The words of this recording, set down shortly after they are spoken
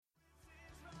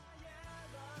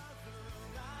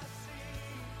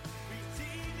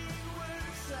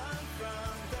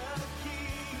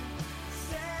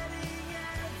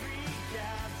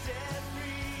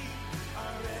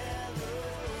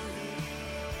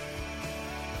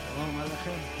Shalom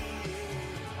Aleichem.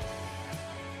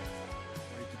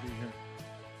 Great to be here.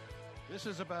 This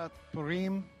is about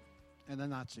Purim and the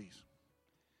Nazis.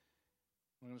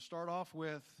 I'm going to start off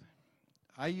with,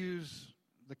 I use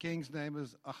the king's name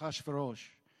as Ahasuerus,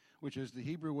 which is the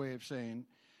Hebrew way of saying.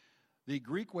 The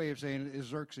Greek way of saying it is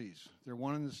Xerxes. They're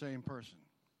one and the same person.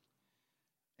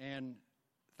 And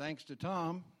thanks to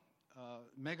Tom,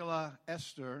 Megillah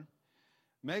Esther,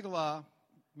 Megillah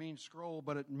means scroll,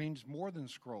 but it means more than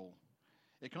scroll.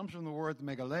 It comes from the word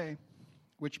megale,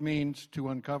 which means to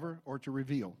uncover or to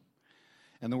reveal.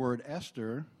 And the word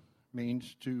Esther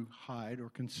means to hide or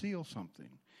conceal something.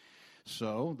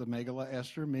 So the Megillah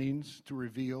Esther means to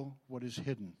reveal what is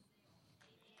hidden.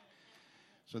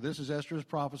 So this is Esther's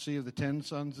prophecy of the 10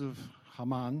 sons of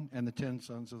Haman and the 10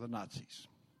 sons of the Nazis.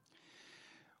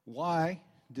 Why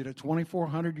did a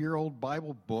 2,400-year-old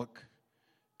Bible book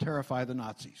terrify the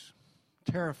Nazis?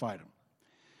 Terrified them.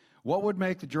 What would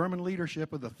make the German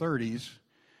leadership of the 30s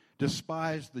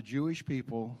despise the Jewish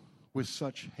people with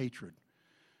such hatred?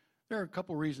 There are a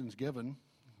couple reasons given.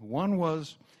 One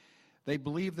was they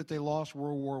believed that they lost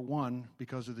World War I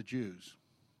because of the Jews.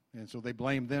 And so they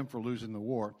blamed them for losing the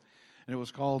war. And it was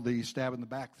called the stab in the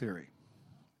back theory.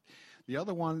 The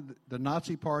other one, the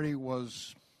Nazi Party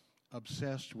was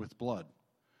obsessed with blood.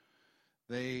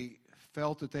 They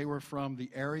felt that they were from the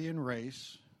Aryan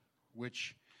race,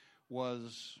 which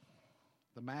was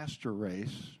the master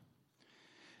race,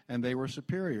 and they were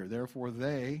superior. Therefore,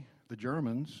 they, the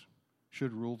Germans,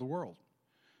 should rule the world.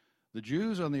 The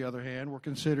Jews, on the other hand, were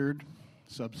considered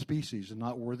subspecies and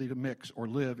not worthy to mix or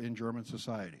live in German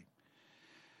society.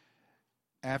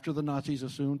 After the Nazis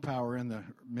assumed power in the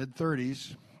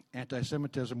mid-30s,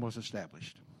 anti-Semitism was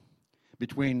established.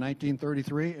 Between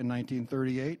 1933 and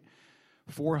 1938,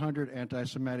 400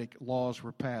 anti-Semitic laws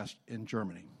were passed in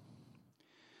Germany.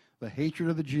 The hatred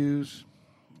of the Jews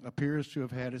appears to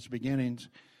have had its beginnings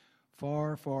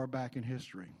far, far back in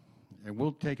history. And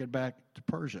we'll take it back to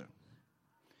Persia.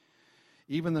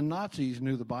 Even the Nazis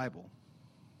knew the Bible,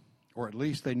 or at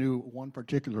least they knew one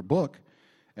particular book,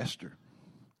 Esther.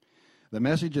 The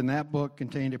message in that book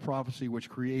contained a prophecy which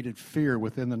created fear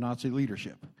within the Nazi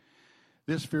leadership.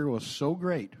 This fear was so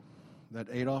great that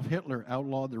Adolf Hitler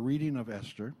outlawed the reading of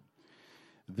Esther.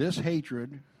 This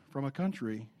hatred from a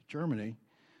country, Germany,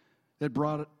 that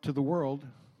brought to the world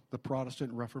the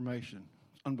Protestant Reformation.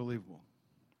 It's unbelievable.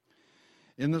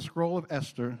 In the scroll of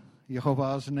Esther,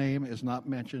 Jehovah's name is not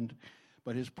mentioned,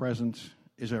 but his presence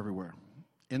is everywhere.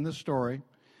 In the story,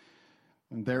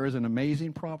 there is an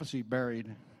amazing prophecy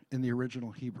buried in the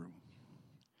original Hebrew.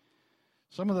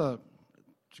 To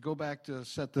go back to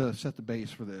set the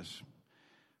base for this,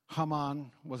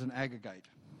 Haman was an Agagite,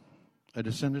 a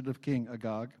descendant of King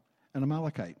Agag, an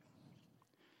Amalekite.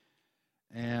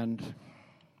 And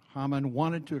Haman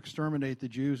wanted to exterminate the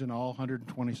Jews in all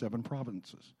 127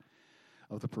 provinces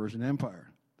of the Persian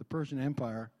Empire. The Persian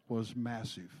Empire was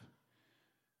massive.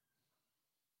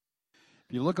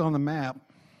 If you look on the map,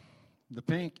 the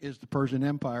pink is the Persian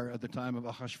Empire at the time of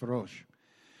Ahasuerus.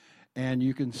 And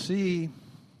you can see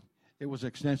it was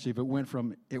extensive. It went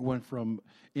from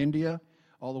India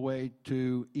all the way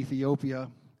to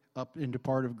Ethiopia, up into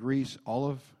part of Greece, all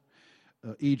of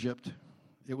Egypt.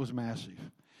 It was massive.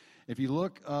 If you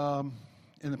look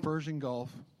in the Persian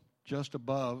Gulf, just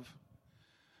above,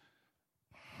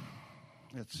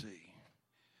 let's see,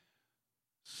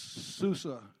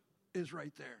 Susa is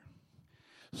right there.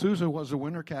 Susa was the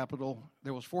winter capital.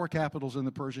 There was 4 capitals in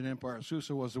the Persian Empire.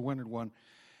 Susa was the winter one,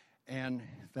 and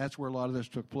that's where a lot of this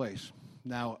took place.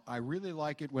 Now, I really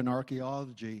like it when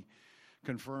archaeology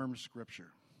confirms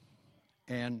Scripture.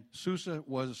 And Susa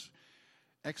was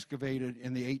excavated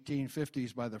in the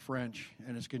 1850s by the French,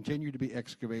 and has continued to be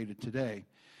excavated today.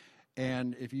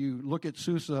 And if you look at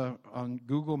Susa on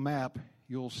Google Map,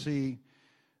 you'll see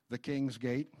the King's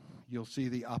Gate. You'll see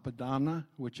the Apadana,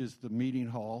 which is the meeting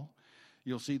hall.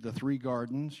 You'll see the 3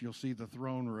 gardens. You'll see the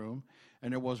throne room.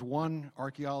 And there was one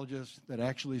archaeologist that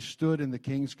actually stood in the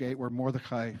King's Gate where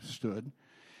Mordecai stood.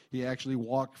 He actually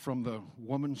walked from the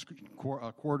women's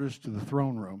quarters to the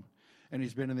throne room, and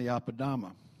he's been in the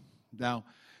Apadana. Now,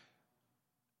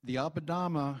 the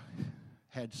Apadana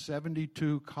had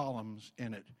 72 columns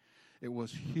in it. It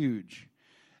was huge,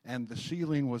 and the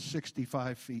ceiling was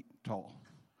 65 feet tall.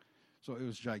 So it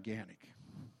was gigantic.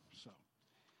 So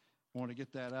I want to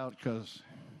get that out because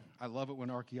I love it when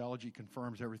archaeology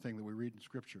confirms everything that we read in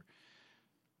Scripture.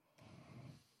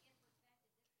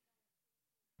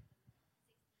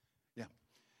 Yeah,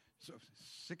 so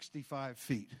 65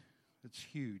 feet. It's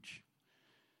huge.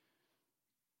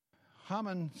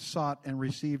 Haman sought and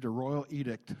received a royal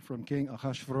edict from King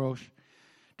Ahasuerus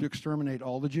to exterminate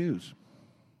all the Jews.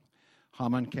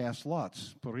 Haman cast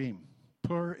lots, Purim.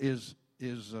 Pur is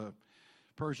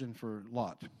Persian for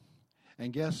lot.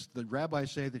 And guess the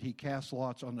rabbis say that he cast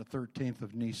lots on the 13th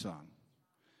of Nisan,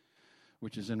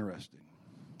 which is interesting.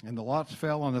 And the lots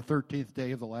fell on the 13th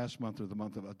day of the last month, or the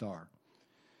month of Adar.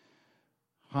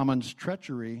 Haman's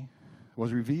treachery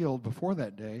was revealed before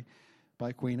that day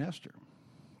by Queen Esther.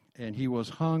 And he was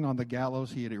hung on the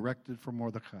gallows he had erected for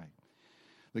Mordecai.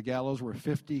 The gallows were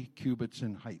 50 cubits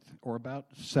in height, or about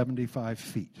 75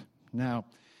 feet. Now,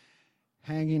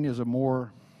 hanging is a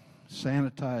more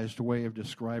sanitized way of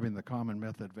describing the common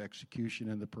method of execution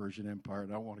in the Persian Empire,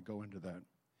 and I don't want to go into that.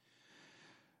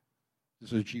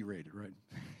 This is G-rated, right?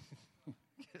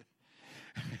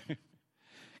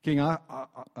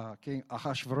 King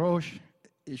Ahasuerus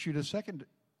issued a second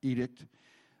edict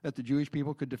that the Jewish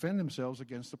people could defend themselves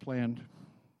against the planned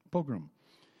pogrom.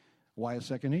 Why a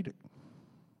second edict?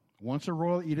 Once a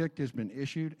royal edict has been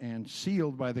issued and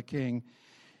sealed by the king,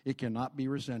 it cannot be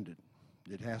rescinded.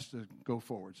 It has to go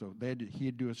forward. So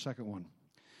he'd do a second one.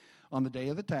 On the day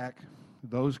of the attack,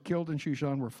 those killed in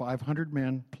Shushan were 500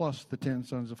 men plus the 10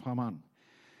 sons of Haman,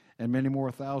 and many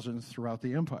more thousands throughout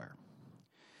the empire.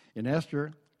 In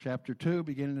Esther, chapter 2,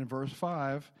 beginning in verse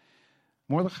 5,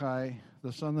 Mordecai,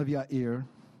 the son of Yair,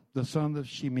 the son of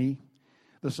Shimi,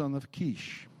 the son of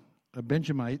Kish, a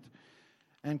Benjamite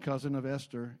and cousin of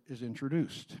Esther, is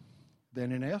introduced.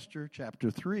 Then in Esther,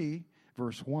 chapter 3,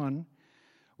 verse 1,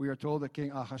 we are told that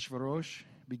King Ahasuerus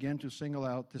began to single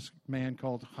out this man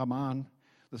called Haman,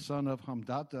 the son of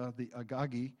Hamdata, the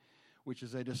Agagi, which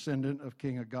is a descendant of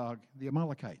King Agag, the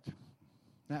Amalekite.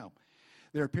 Now,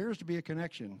 there appears to be a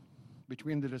connection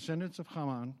between the descendants of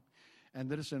Haman and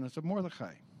the descendants of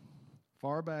Mordecai.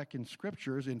 Far back in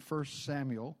scriptures, in 1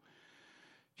 Samuel,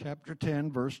 chapter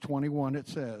 10, verse 21, it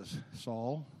says,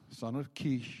 Saul, son of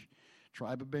Kish,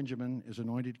 tribe of Benjamin, is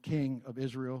anointed king of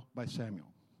Israel by Samuel.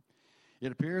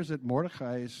 It appears that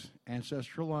Mordecai's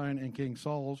ancestral line and King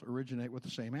Saul's originate with the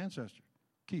same ancestor,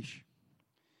 Kish.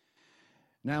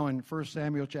 Now in 1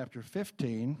 Samuel chapter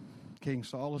 15, King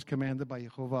Saul is commanded by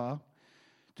Jehovah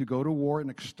to go to war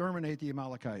and exterminate the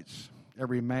Amalekites,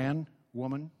 every man,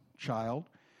 woman, child,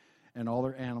 and all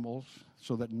their animals,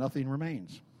 so that nothing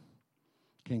remains.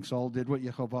 King Saul did what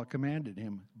Jehovah commanded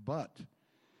him, but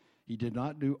he did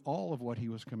not do all of what he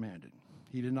was commanded.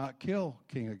 He did not kill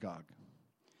King Agag,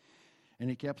 and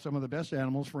he kept some of the best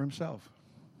animals for himself.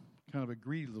 Kind of a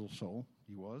greedy little soul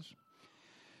he was.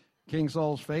 King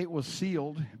Saul's fate was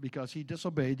sealed because he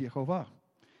disobeyed Jehovah.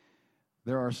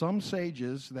 There are some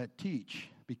sages that teach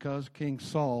because King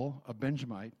Saul, a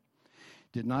Benjamite,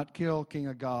 did not kill King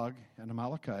Agag, an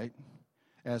Amalekite,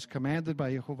 as commanded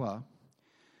by Jehovah,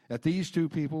 that these two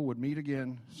people would meet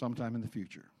again sometime in the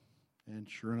future. And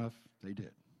sure enough, they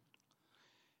did.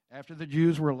 After the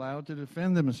Jews were allowed to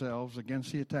defend themselves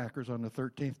against the attackers on the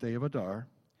 13th day of Adar,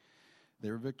 they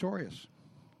were victorious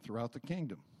throughout the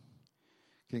kingdom.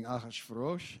 King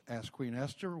Ahasuerus asked Queen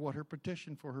Esther what her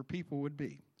petition for her people would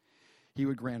be. He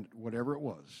would grant whatever it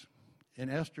was. In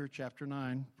Esther chapter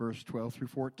 9, verse 12 through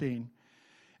 14,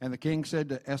 and the king said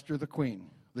to Esther the queen,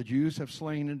 the Jews have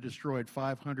slain and destroyed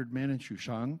 500 men in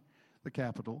Shushan, the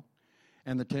capital,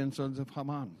 and the 10 sons of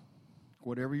Haman.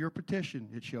 Whatever your petition,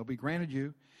 it shall be granted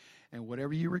you, and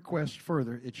whatever you request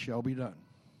further, it shall be done.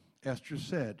 Esther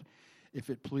said, if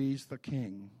it please the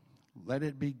king, let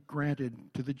it be granted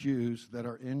to the Jews that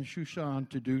are in Shushan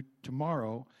to do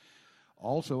tomorrow,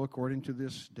 also according to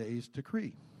this day's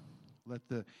decree. Let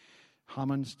the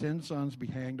Haman's 10 sons be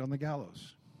hanged on the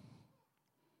gallows.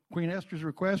 Queen Esther's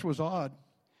request was odd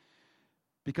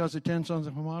because the 10 sons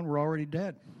of Haman were already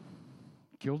dead,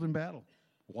 killed in battle.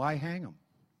 Why hang them?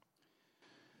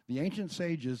 The ancient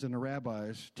sages and the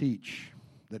rabbis teach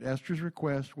that Esther's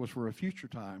request was for a future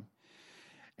time,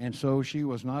 and so she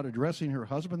was not addressing her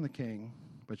husband, the king,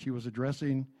 but she was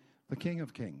addressing the King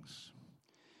of Kings.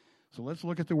 So let's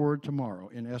look at the word tomorrow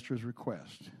in Esther's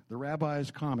request. The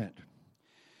rabbis comment,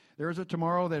 there is a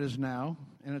tomorrow that is now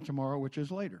and a tomorrow which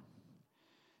is later.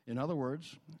 In other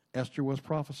words, Esther was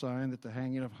prophesying that the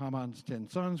hanging of Haman's 10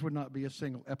 sons would not be a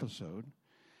single episode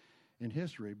in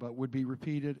history, but would be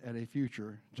repeated at a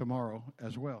future tomorrow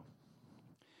as well.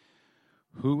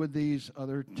 Who would these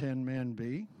other 10 men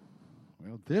be?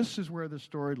 Well, this is where the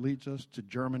story leads us to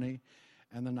Germany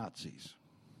and the Nazis.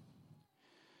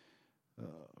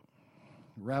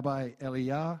 Rabbi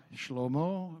Elia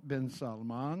Shlomo ben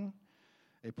Salman,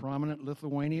 a prominent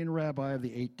Lithuanian rabbi of the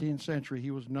 18th century, he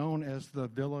was known as the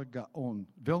Vilna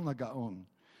Gaon.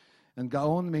 And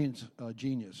Gaon means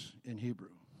genius in Hebrew.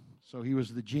 So he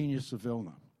was the genius of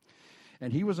Vilna.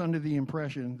 And he was under the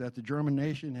impression that the German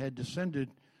nation had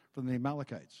descended from the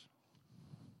Amalekites.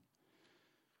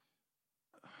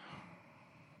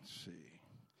 Let's see.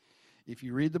 If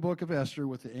you read the book of Esther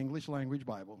with the English language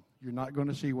Bible, you're not going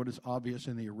to see what is obvious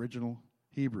in the original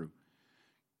Hebrew.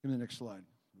 Give me the next slide,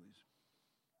 please.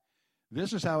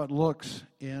 This is how it looks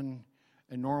in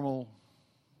a normal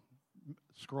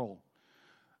scroll.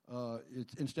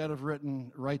 It's, instead of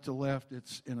written right to left,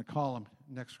 it's in a column.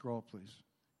 Next scroll, please.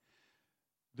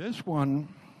 This one,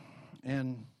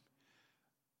 and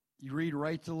you read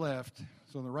right to left.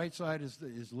 So on the right side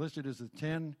is listed as the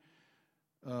 10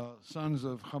 sons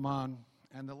of Haman.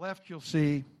 And the left, you'll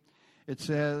see, it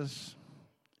says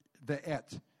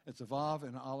Ve'et. It's a Vav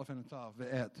and an Aleph and a Tav,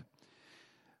 Ve'et.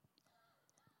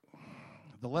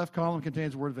 The left column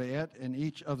contains the word Ve'et, and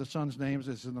each of the sons' names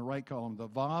is in the right column. The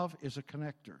Vav is a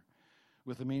connector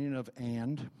with the meaning of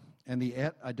and the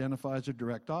Et identifies a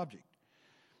direct object.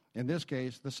 In this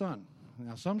case, the son.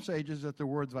 Now, some sages that the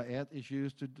word Ve'et is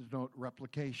used to denote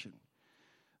replication.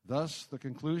 Thus, the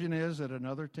conclusion is that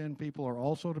another 10 people are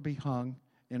also to be hung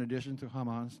in addition to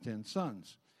Haman's 10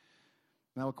 sons.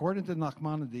 Now, according to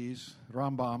Nachmanides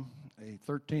Rambam, a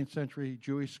 13th century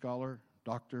Jewish scholar,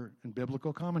 doctor, and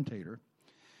biblical commentator,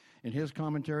 in his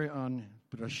commentary on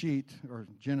Bereshit, or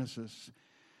Genesis,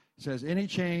 says any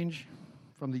change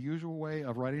from the usual way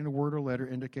of writing a word or letter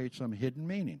indicates some hidden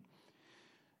meaning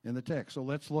in the text. So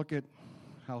let's look at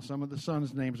how some of the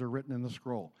sons' names are written in the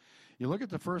scroll. You look at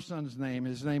the first son's name.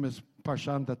 His name is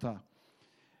Parshandata.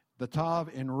 The Tav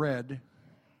in red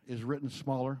is written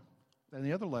smaller than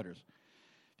the other letters.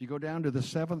 If you go down to the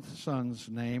seventh son's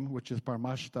name, which is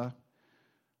Parmashta,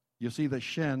 you'll see the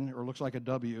Shen, or looks like a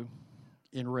W,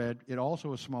 in red. It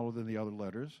also is smaller than the other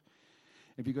letters.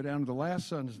 If you go down to the last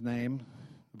son's name,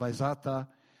 Vaizata,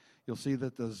 you'll see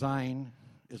that the Zayin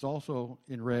is also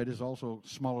in red, is also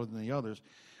smaller than the others.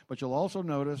 But you'll also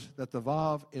notice that the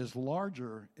Vav is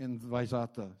larger in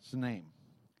Vaizata's name.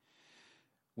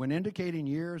 When indicating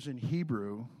years in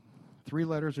Hebrew, 3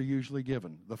 letters are usually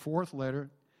given. The 4th letter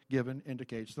given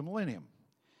indicates the millennium.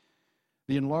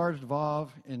 The enlarged Vav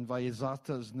in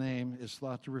Vaizata's name is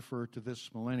thought to refer to this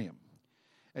millennium.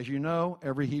 As you know,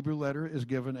 every Hebrew letter is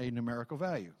given a numerical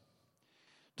value.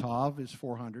 Tav is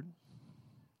 400,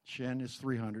 Shen is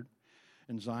 300,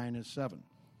 and Zayin is 7.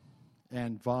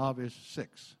 And Vav is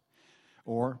 6,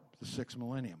 or the 6th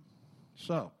millennium.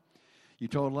 So, you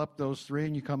total up those 3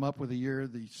 and you come up with a year,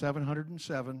 the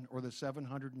 707, or the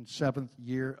 707th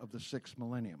year of the 6th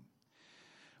millennium,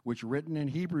 which written in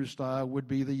Hebrew style would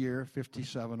be the year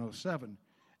 5707.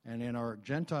 And in our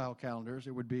Gentile calendars,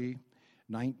 it would be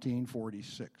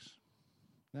 1946.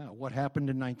 Now, what happened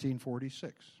in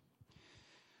 1946?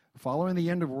 Following the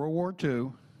end of World War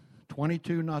II,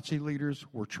 22 Nazi leaders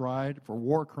were tried for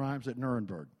war crimes at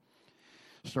Nuremberg,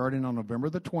 starting on November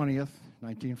the 20th,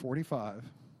 1945.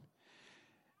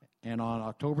 And on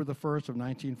October the 1st of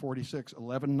 1946,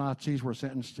 11 Nazis were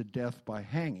sentenced to death by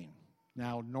hanging.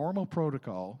 Now, normal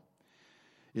protocol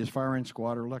is firing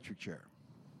squad or electric chair.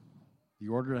 The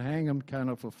order to hang them kind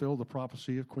of fulfilled the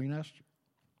prophecy of Queen Esther.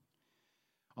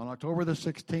 On October the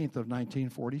 16th of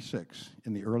 1946,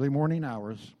 in the early morning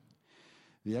hours,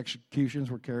 the executions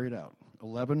were carried out.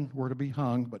 11 were to be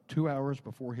hung, but 2 hours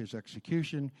before his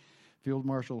execution, Field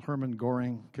Marshal Hermann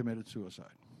Göring committed suicide,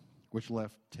 which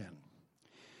left 10.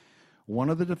 One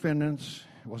of the defendants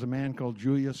was a man called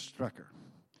Julius Strecker,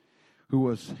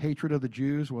 whose hatred of the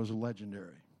Jews was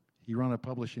legendary. He ran a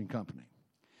publishing company.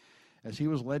 As he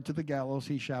was led to the gallows,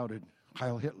 he shouted,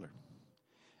 "Heil Hitler."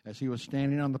 As he was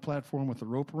standing on the platform with the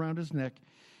rope around his neck,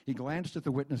 he glanced at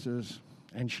the witnesses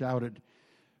and shouted,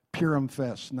 "Purim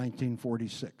Fest,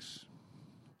 1946.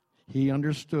 He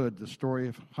understood the story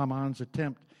of Haman's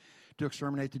attempt to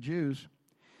exterminate the Jews,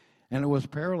 and it was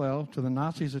parallel to the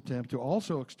Nazis' attempt to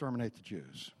also exterminate the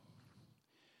Jews.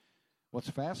 What's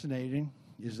fascinating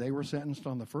is they were sentenced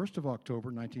on the 1st of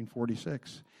October,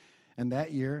 1946, and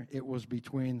that year it was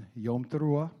between Yom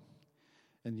Teruah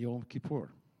and Yom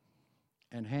Kippur,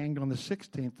 and hanged on the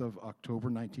 16th of October,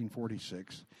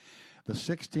 1946. The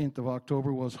 16th of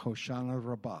October was Hoshana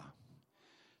Rabbah,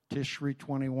 Tishri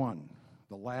 21,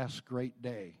 the last great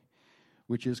day,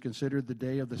 which is considered the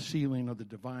day of the sealing of the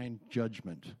divine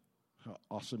judgment. How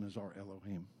awesome is our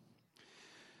Elohim.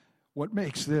 What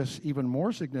makes this even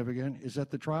more significant is that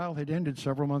the trial had ended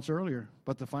several months earlier,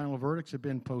 but the final verdicts had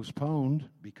been postponed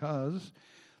because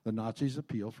the Nazis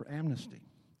appealed for amnesty.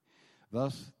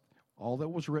 Thus, all that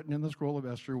was written in the scroll of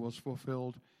Esther was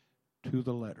fulfilled to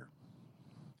the letter.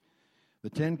 The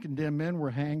 10 condemned men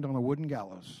were hanged on a wooden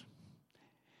gallows,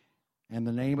 and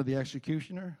the name of the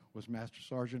executioner was Master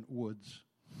Sergeant Woods.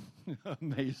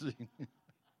 Amazing.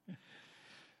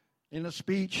 In a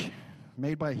speech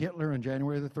made by Hitler on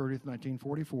January the 30th,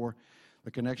 1944,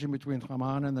 the connection between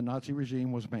Haman and the Nazi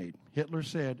regime was made. Hitler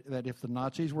said that if the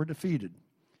Nazis were defeated,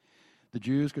 the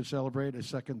Jews could celebrate a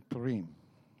second Purim.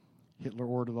 Hitler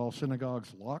ordered all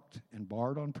synagogues locked and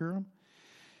barred on Purim.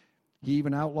 He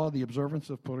even outlawed the observance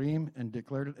of Purim and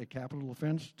declared it a capital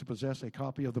offense to possess a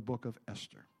copy of the book of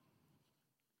Esther.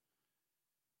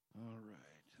 All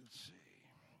right, let's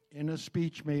see. In a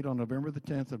speech made on November the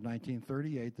 10th of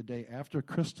 1938, the day after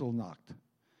Kristallnacht,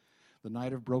 the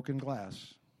night of broken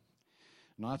glass,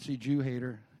 Nazi Jew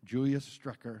hater Julius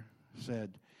Strecker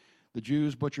said, "The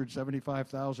Jews butchered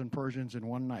 75,000 Persians in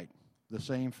one night. The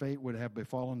same fate would have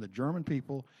befallen the German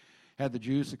people had the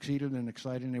Jews succeeded in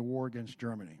exciting a war against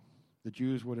Germany. The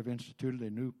Jews would have instituted a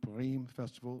new Purim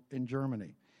festival in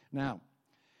Germany." Now,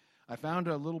 I found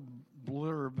a little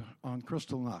blurb on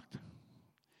Kristallnacht.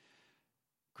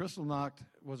 Kristallnacht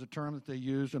was a term that they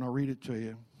used, and I'll read it to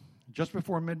you. Just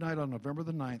before midnight on November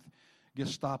the 9th,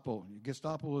 Gestapo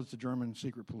is the German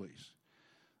secret police.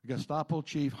 Gestapo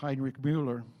chief Heinrich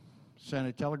Müller sent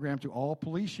a telegram to all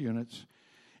police units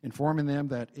informing them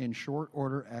that in short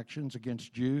order actions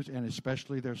against Jews and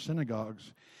especially their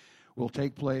synagogues will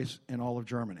take place in all of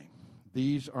Germany.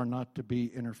 These are not to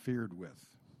be interfered with.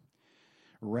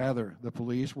 Rather, the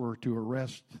police were to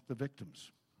arrest the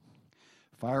victims.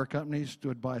 Fire companies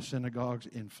stood by synagogues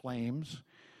in flames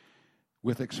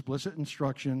with explicit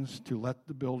instructions to let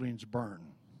the buildings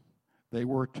burn. They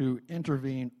were to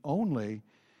intervene only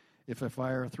if a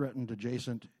fire threatened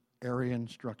adjacent Aryan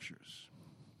structures.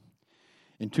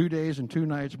 In 2 days and 2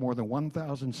 nights, more than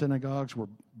 1,000 synagogues were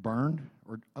burned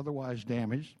or otherwise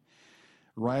damaged.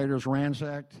 Rioters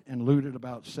ransacked and looted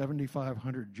about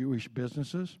 7,500 Jewish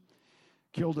businesses,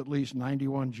 killed at least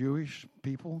 91 Jewish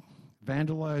people,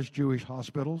 vandalized Jewish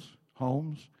hospitals,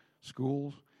 homes,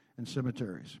 schools, and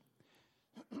cemeteries.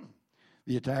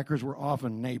 The attackers were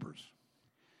often neighbors.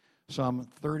 Some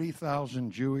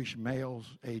 30,000 Jewish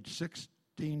males aged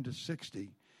 16 to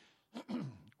 60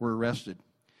 were arrested.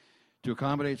 To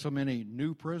accommodate so many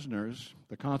new prisoners,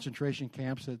 the concentration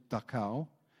camps at Dachau,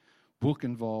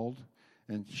 Buchenwald,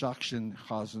 and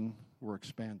Sachsenhausen were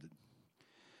expanded.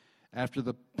 After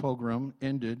the pogrom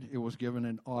ended, it was given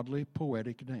an oddly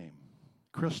poetic name,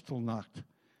 Kristallnacht,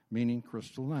 meaning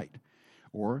crystal night,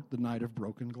 or the night of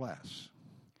broken glass.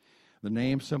 The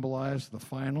name symbolized the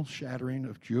final shattering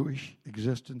of Jewish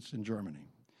existence in Germany.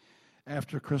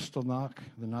 After Kristallnacht,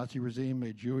 the Nazi regime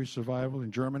made Jewish survival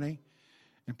in Germany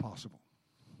impossible.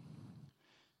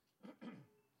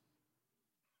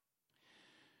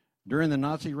 During the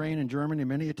Nazi reign in Germany,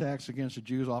 many attacks against the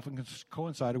Jews often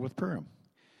coincided with Purim.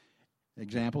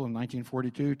 Example, in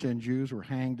 1942, 10 Jews were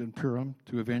hanged in Purim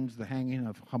to avenge the hanging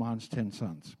of Haman's 10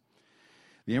 sons.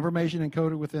 The information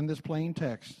encoded within this plain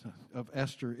text of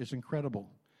Esther is incredible.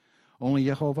 Only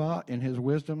Yehovah, in his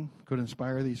wisdom, could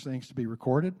inspire these things to be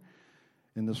recorded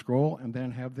in the scroll and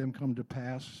then have them come to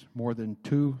pass more than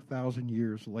 2,000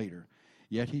 years later.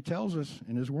 Yet he tells us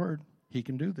in his word he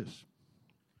can do this.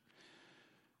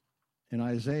 In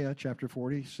Isaiah chapter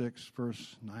 46,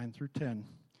 verse 9 through 10,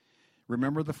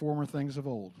 "Remember the former things of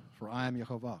old, for I am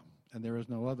Yehovah, and there is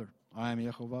no other. I am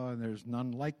Yehovah, and there is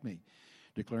none like me,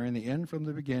 declaring the end from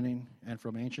the beginning, and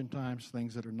from ancient times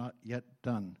things that are not yet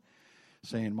done,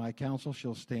 saying, my counsel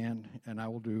shall stand, and I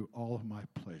will do all of my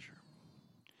pleasure."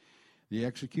 The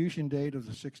execution date of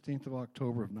the 16th of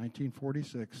October of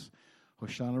 1946,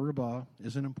 Hoshana Rabbah,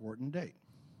 is an important date.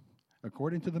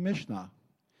 According to the Mishnah,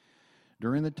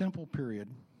 during the temple period,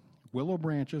 willow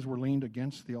branches were leaned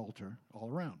against the altar all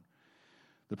around.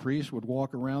 The priest would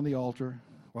walk around the altar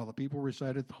while the people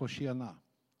recited Hoshiana.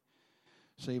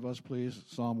 Save us, please,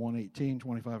 Psalm 118,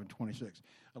 25, and 26.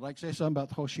 I'd like to say something about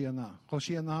Hoshiana.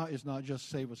 Hoshiana is not just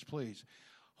save us, please.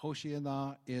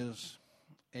 Hoshiana is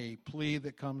a plea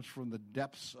that comes from the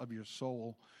depths of your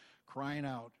soul, crying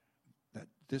out that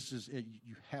this is it,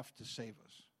 you have to save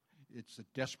us. It's a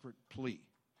desperate plea.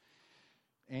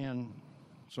 And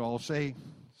so I'll say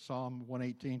Psalm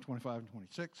 118, 25, and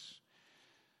 26.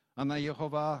 Ana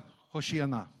Yehovah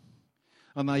Hoshiana.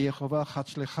 Ana Yehovah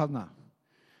Hatzlechana.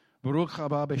 Baruch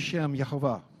haba b'shem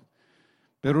Yehovah.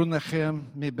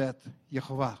 Berunachem mibet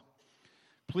Yehovah.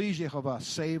 Please, Yehovah,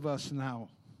 save us now.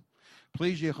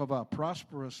 Please, Yehovah,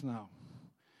 prosper us now.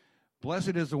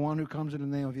 Blessed is the one who comes in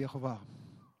the name of Yehovah.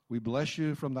 We bless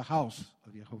you from the house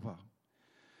of Yehovah.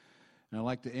 And I'd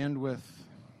like to end with,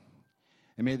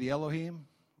 and may the Elohim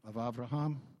of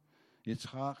Abraham,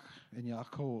 Yitzchak, and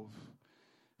Yaakov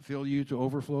fill you to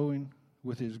overflowing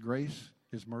with his grace,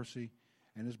 his mercy,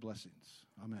 and his blessings.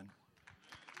 Amen.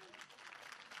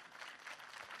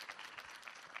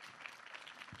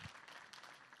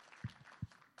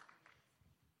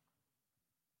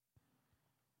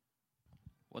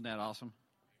 Wasn't that awesome?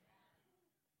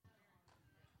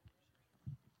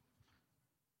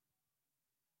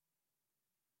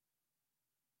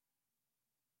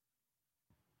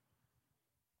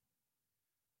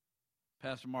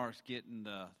 Pastor Mark's getting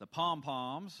the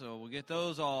pom-poms, so we'll get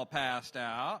those all passed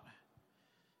out.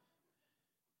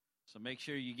 So make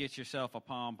sure you get yourself a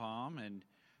pom-pom. And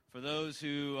for those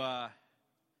who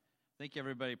think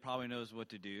everybody probably knows what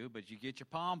to do, but you get your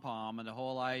pom-pom, and the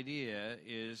whole idea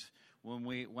is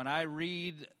when I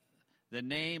read the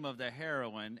name of the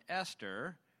heroine,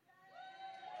 Esther,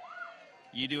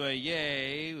 you do a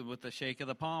yay with the shake of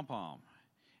the pom-pom.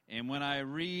 And when I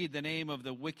read the name of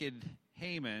the wicked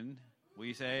Haman,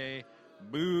 we say,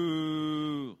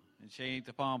 boo, and shake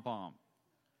the pom-pom.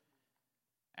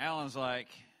 Alan's like,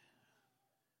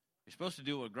 you're supposed to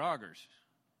do it with Groggers.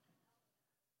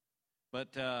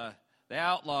 But they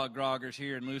outlawed Groggers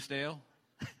here in Loosedale.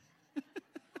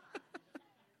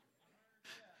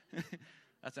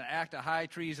 That's an act of high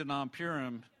treason on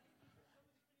Purim.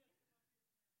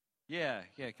 Yeah,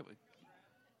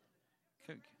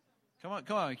 come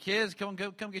on, kids, come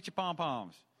get your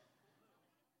pom-poms.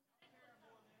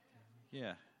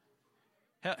 Yeah.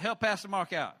 Help Pastor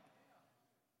Mark out.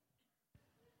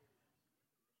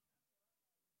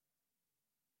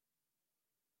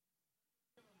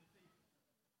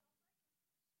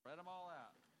 Spread them all out.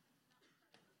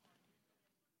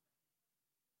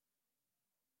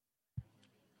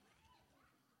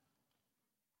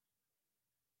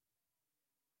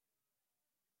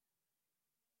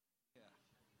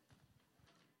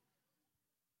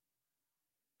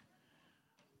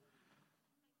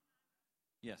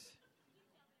 Yes.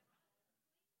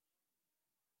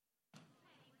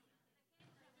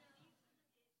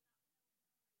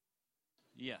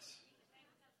 Yes.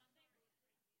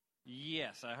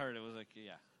 Yes, I heard it was like,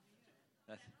 yeah.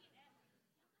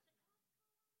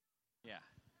 Yeah.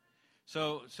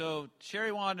 So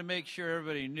Sherry wanted to make sure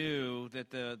everybody knew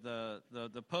that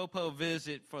the Popo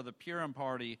visit for the Purim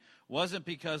party wasn't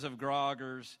because of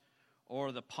Groggers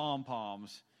or the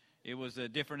pom-poms. It was a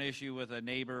different issue with a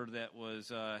neighbor that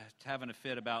was having a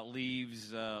fit about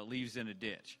leaves in a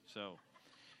ditch. So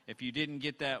if you didn't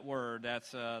get that word,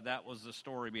 that was the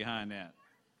story behind that.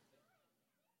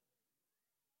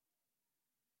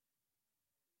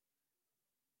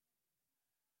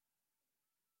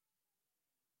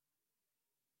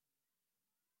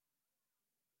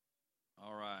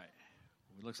 All right.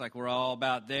 It looks like we're all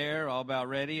about there, all about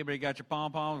ready. Everybody got your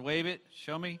pom-poms? Wave it.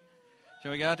 Show me.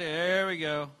 We got there? There we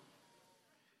go.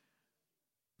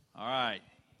 All right.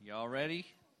 Y'all ready?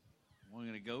 We're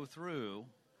going to go through.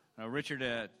 Now, Richard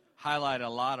highlighted a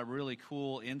lot of really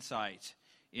cool insights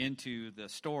into the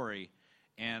story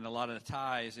and a lot of the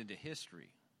ties into history.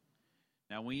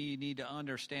 Now, we need to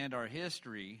understand our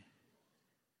history,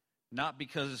 not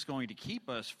because it's going to keep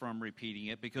us from repeating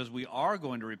it, because we are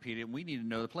going to repeat it, and we need to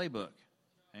know the playbook.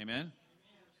 Amen?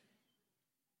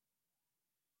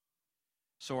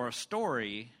 So our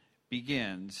story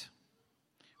begins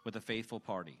with a faithful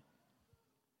party.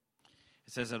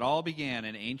 It says it all began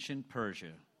in ancient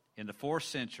Persia in the 4th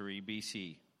century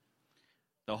BC.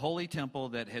 The holy temple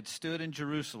that had stood in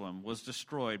Jerusalem was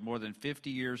destroyed more than 50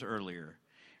 years earlier,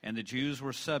 and the Jews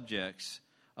were subjects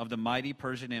of the mighty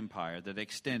Persian Empire that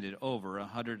extended over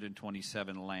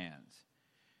 127 lands.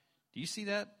 Do you see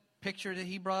that picture that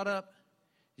he brought up?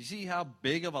 Do you see how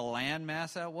big of a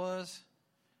landmass that was?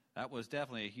 That was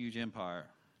definitely a huge empire.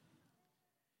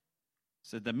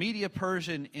 So the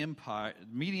Media-Persian Empire,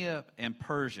 Media and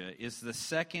Persia, is the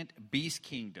second beast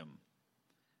kingdom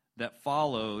that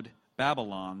followed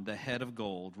Babylon, the head of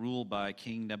gold, ruled by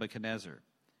King Nebuchadnezzar,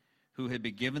 who had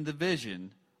been given the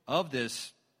vision of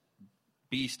this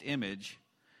beast image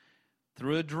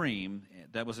through a dream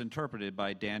that was interpreted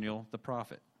by Daniel the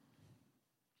prophet.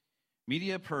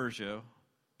 Media-Persia,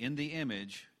 in the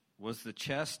image, was the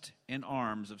chest and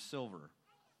arms of silver.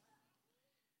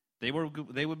 They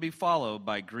would be followed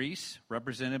by Greece,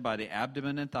 represented by the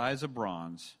abdomen and thighs of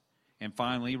bronze, and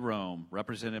finally Rome,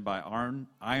 represented by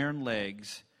iron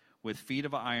legs with feet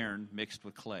of iron mixed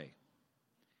with clay.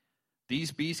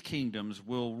 These beast kingdoms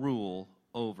will rule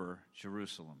over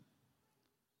Jerusalem.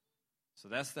 So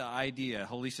that's the idea.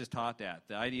 Holy Spirit taught that.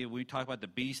 The idea, when we talk about the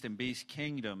beast and beast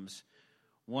kingdoms,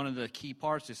 one of the key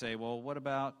parts to say, well, what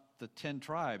about the 10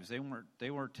 tribes? They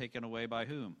weren't taken away by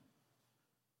whom?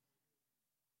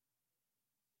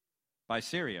 By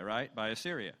Syria, right? By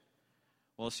Assyria.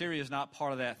 Well, Assyria is not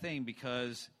part of that thing,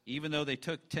 because even though they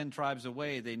took 10 tribes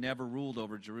away, they never ruled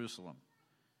over Jerusalem.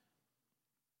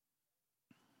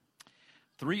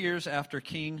 3 years after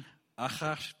King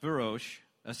Ahasuerus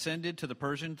ascended to the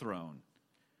Persian throne,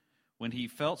 When he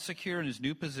felt secure in his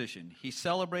new position, he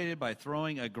celebrated by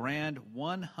throwing a grand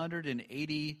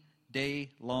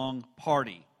 180-day-long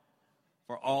party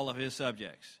for all of his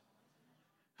subjects.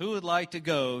 Who would like to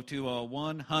go to a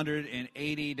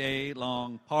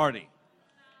 180-day-long party?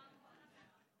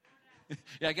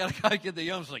 Yeah, I gotta get the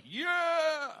youngs like,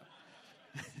 yeah.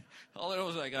 All it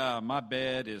was like, my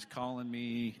bed is calling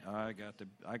me. I got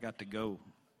to go.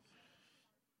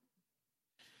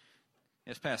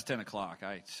 It's past 10 o'clock.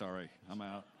 Sorry, I'm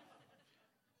out.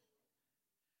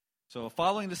 So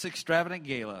following this extravagant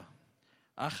gala,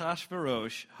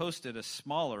 Ahasuerus hosted a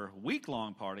smaller,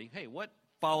 week-long party. Hey, what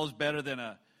follows better than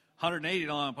a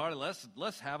 180-long party?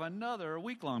 Let's have another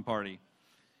week-long party.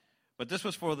 But this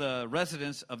was for the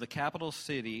residents of the capital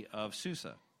city of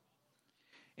Susa.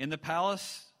 In the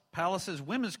palace's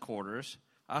women's quarters,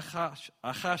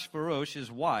 Ahasuerus'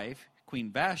 wife,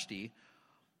 Queen Vashti,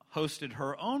 hosted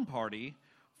her own party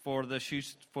for the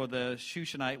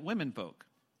Shushanite womenfolk.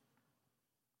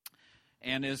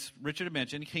 And as Richard had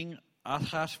mentioned, King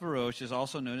Ahasuerus is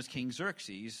also known as King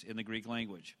Xerxes in the Greek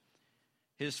language.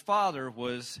 His father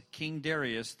was King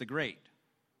Darius the Great.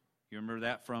 You remember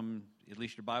that from at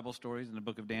least your Bible stories in the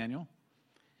book of Daniel?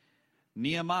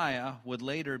 Nehemiah would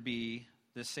later be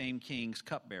the same king's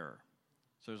cupbearer.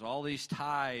 So there's all these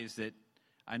ties that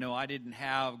I know I didn't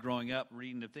have growing up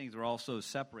reading the things. They're all so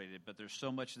separated, but there's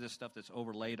so much of this stuff that's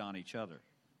overlaid on each other.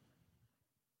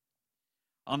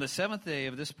 On the seventh day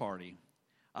of this party,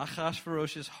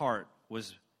 Ahasuerus' heart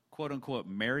was, quote-unquote,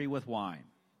 merry with wine.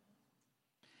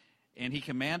 And he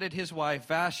commanded his wife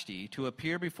Vashti to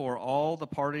appear before all the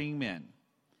partying men.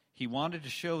 He wanted to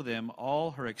show them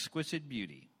all her exquisite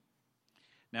beauty.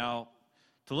 Now,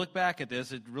 to look back at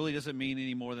this, it really doesn't mean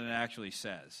any more than it actually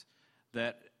says.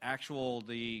 The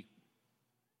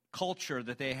culture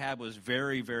that they had was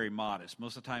very, very modest.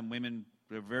 Most of the time, women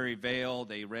were very veiled.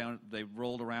 They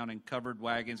rolled around in covered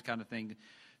wagons kind of thing.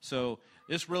 So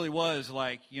this really was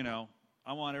like, I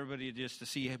want everybody just to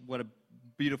see what a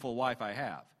beautiful wife I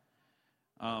have.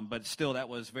 But still, that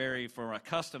was very, from a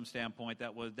custom standpoint,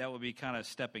 that would be kind of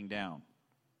stepping down.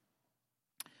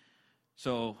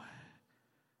 So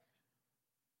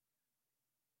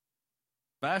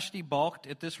Vashti balked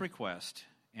at this request,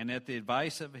 and at the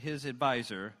advice of his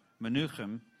advisor,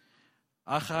 Menuhem,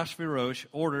 Ahasuerus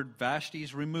ordered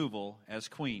Vashti's removal as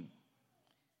queen.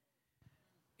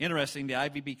 Interesting, the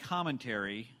IVB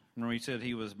commentary, when he said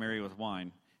he was merry with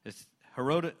wine, it's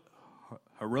Herodotus,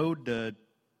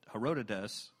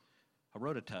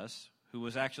 who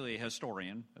was actually a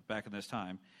historian back in this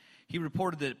time, he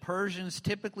reported that Persians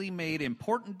typically made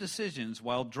important decisions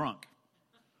while drunk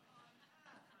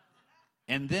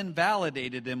and then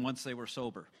validated them once they were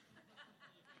sober.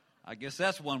 I guess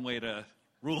that's one way to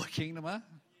rule a kingdom, huh?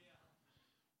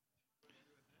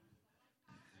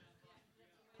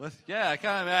 Yeah,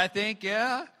 kind of, I think,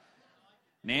 yeah.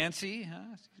 Nancy,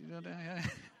 huh?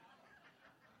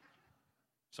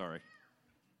 Sorry.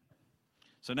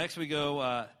 So next we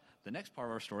go, the next part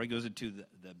of our story goes into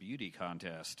the beauty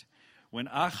contest. When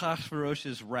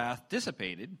Ahasuerus' wrath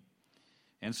dissipated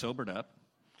and sobered up,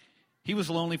 he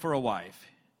was lonely for a wife.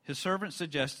 His servant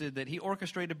suggested that he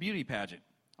orchestrate a beauty pageant.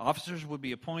 Officers would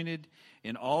be appointed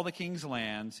in all the king's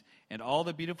lands, and all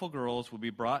the beautiful girls would be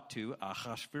brought to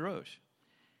Ahasuerus.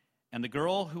 And the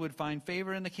girl who would find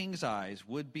favor in the king's eyes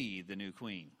would be the new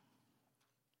queen.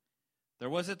 There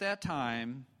was at that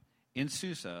time in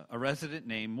Susa a resident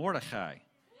named Mordecai.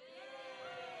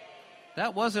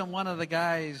 That wasn't one of the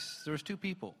guys. There was two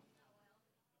people.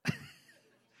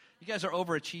 You guys are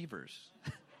overachievers.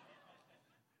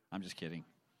 I'm just kidding.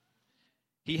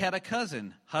 He had a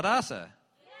cousin, Hadassah,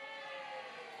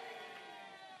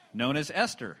 known as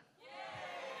Esther,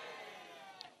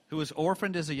 who was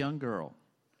orphaned as a young girl.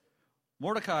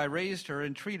 Mordecai raised her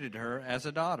and treated her as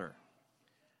a daughter.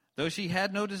 Though she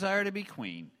had no desire to be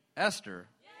queen, Esther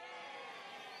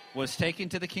was taken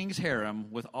to the king's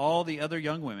harem with all the other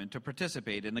young women to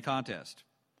participate in the contest.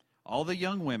 All the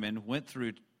young women went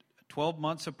through 12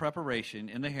 months of preparation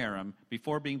in the harem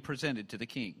before being presented to the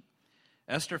king.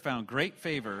 Esther found great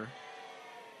favor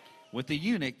with the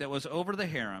eunuch that was over the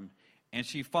harem, and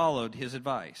she followed his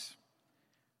advice.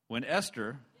 When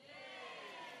Esther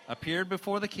appeared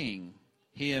before the king,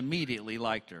 he immediately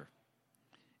liked her,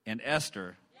 and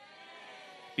Esther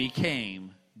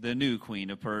became the new queen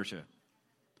of Persia.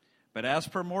 But as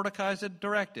per Mordecai's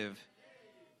directive,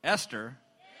 Esther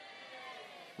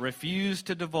refused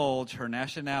to divulge her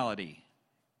nationality,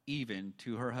 even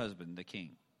to her husband, the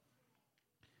king.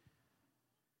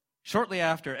 Shortly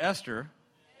after Esther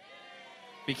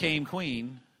became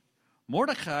queen,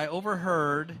 Mordecai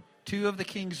overheard two of the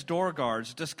king's door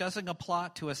guards discussing a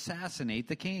plot to assassinate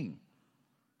the king.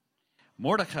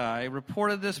 Mordecai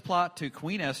reported this plot to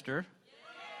Queen Esther,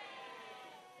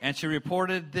 and she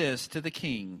reported this to the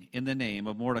king in the name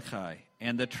of Mordecai,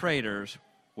 and the traitors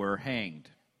were hanged.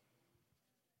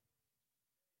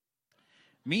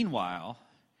 Meanwhile,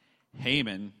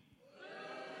 Haman,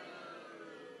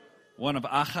 one of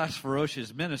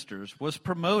Ahasuerus' ministers, was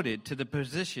promoted to the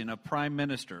position of prime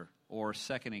minister, or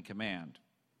second in command.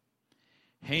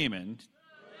 Haman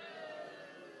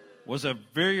was a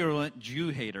virulent Jew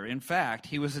hater. In fact,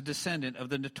 he was a descendant of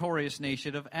the notorious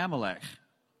nation of Amalek.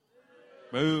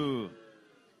 Boo.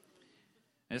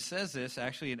 It says this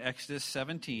actually in Exodus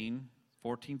 17,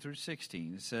 14 through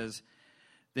 16. It says,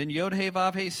 Then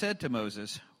Yod-Heh-Vav-Heh said to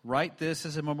Moses, Write this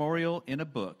as a memorial in a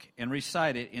book and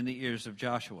recite it in the ears of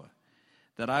Joshua,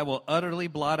 that I will utterly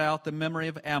blot out the memory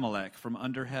of Amalek from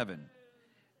under heaven.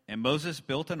 And Moses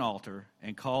built an altar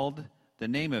and called the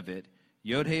name of it,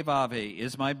 Yod-Heh-Vav-Heh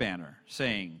is my banner,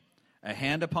 saying, A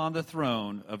hand upon the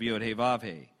throne of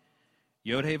Yod-Heh-Vav-Heh.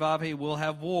 Yod-Heh-Vav-Heh will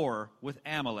have war with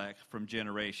Amalek from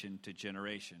generation to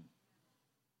generation.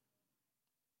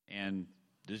 And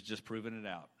this is just proving it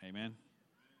out. Amen.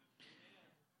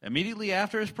 Immediately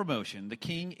after his promotion, the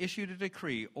king issued a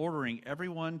decree ordering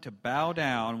everyone to bow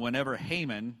down whenever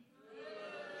Haman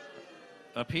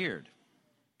appeared.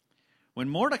 When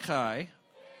Mordecai,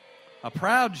 a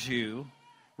proud Jew,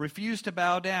 refused to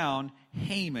bow down,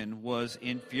 Haman was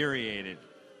infuriated.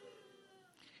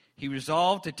 He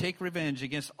resolved to take revenge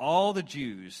against all the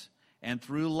Jews and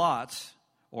threw lots,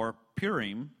 or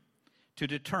Purim, to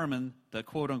determine the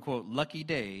quote-unquote lucky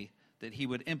day that he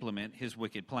would implement his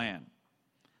wicked plan.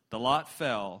 The lot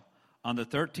fell on the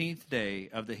 13th day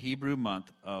of the Hebrew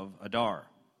month of Adar.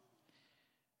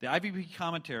 The IVP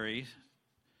commentaries,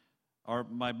 or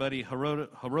my buddy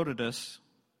Herodotus,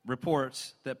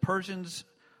 reports that Persians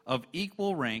of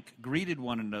equal rank greeted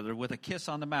one another with a kiss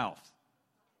on the mouth.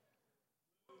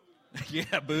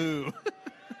 Yeah, boo.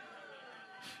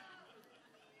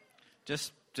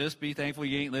 Just be thankful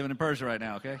you ain't living in Persia right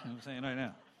now, okay? I'm saying right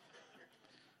now.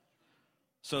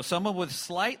 So someone with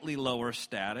slightly lower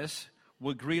status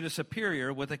would greet a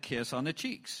superior with a kiss on the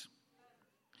cheeks.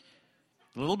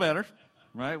 A little better,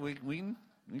 right? We can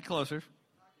get closer.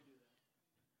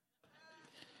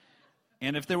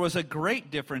 And if there was a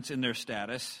great difference in their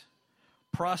status,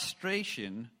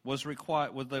 prostration was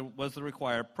the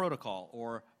required protocol,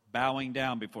 or bowing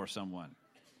down before someone.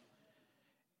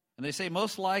 And they say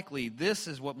most likely this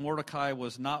is what Mordecai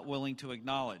was not willing to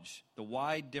acknowledge, the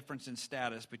wide difference in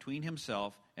status between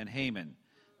himself and Haman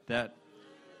that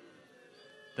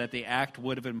the act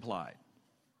would have implied.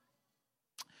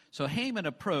 So Haman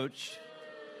approached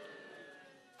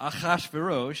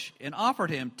Ahasuerus and offered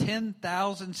him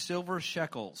 10,000 silver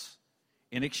shekels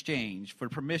in exchange for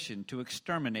permission to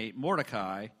exterminate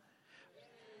Mordecai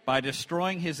by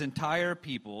destroying his entire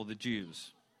people, the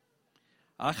Jews.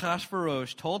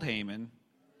 Ahasuerus told Haman,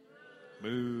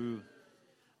 Boo,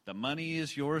 the money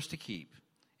is yours to keep,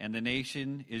 and the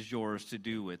nation is yours to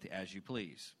do with as you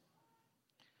please.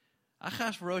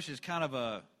 Ahasuerus is kind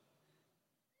of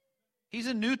he's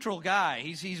a neutral guy.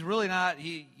 He's really not,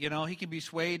 he can be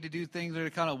swayed to do things that are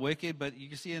kind of wicked, but you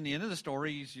can see in the end of the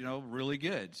story, he's, really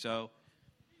good. So,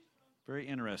 very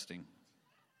interesting.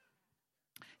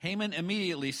 Haman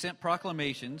immediately sent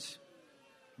proclamations.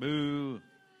 Boo.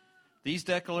 These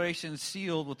declarations,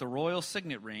 sealed with the royal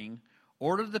signet ring,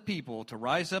 ordered the people to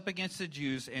rise up against the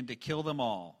Jews and to kill them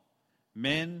all,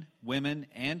 men, women,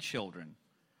 and children,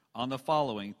 on the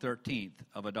following 13th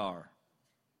of Adar.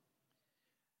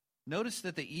 Notice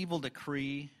that the evil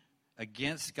decree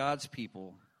against God's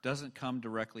people doesn't come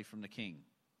directly from the king.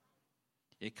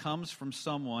 It comes from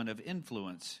someone of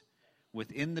influence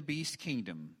within the beast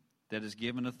kingdom that is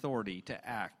given authority to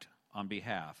act on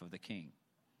behalf of the king.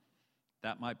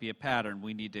 That might be a pattern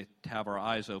we need to have our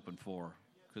eyes open for,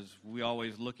 because we're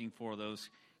always looking for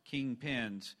those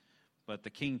kingpins, but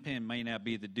the kingpin may not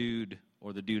be the dude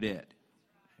or the dudette.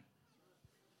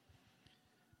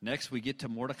 Next, we get to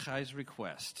Mordecai's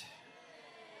request.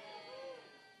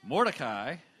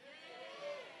 Mordecai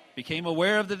became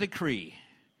aware of the decree.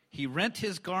 He rent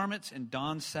his garments and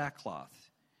donned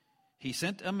sackcloth. He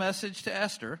sent a message to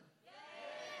Esther,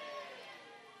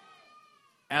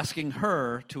 asking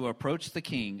her to approach the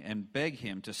king and beg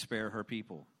him to spare her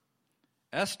people.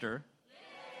 Esther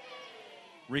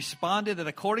responded that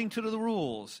according to the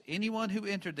rules, anyone who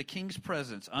entered the king's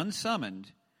presence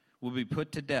unsummoned will be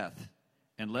put to death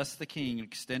unless the king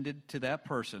extended to that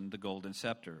person the golden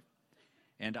scepter.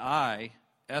 And I,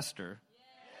 Esther,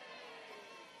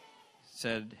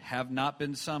 said, have not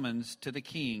been summoned to the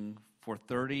king for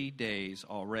 30 days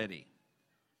already.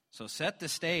 So set the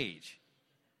stage.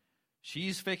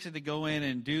 She's fixing to go in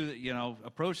and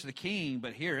approach the king,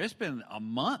 but here, it's been a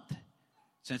month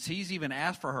since he's even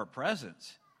asked for her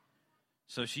presence.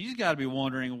 So she's got to be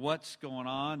wondering what's going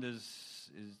on.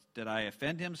 Did I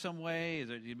offend him some way?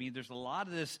 There's a lot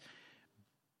of this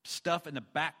stuff in the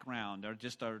background, or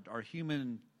just our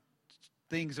human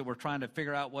things that we're trying to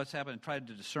figure out what's happening, trying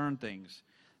to discern things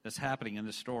that's happening in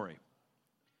this story.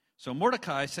 So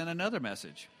Mordecai sent another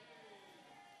message.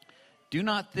 Do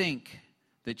not think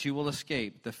that you will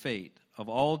escape the fate of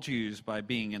all Jews by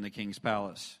being in the king's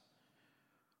palace.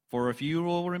 For if you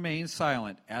will remain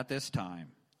silent at this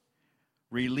time,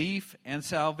 relief and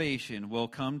salvation will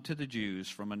come to the Jews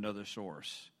from another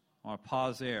source. I want to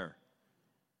pause there.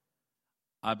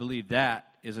 I believe that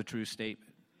is a true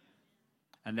statement.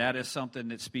 And that is something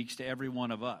that speaks to every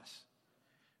one of us.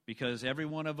 Because every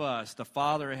one of us, the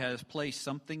Father has placed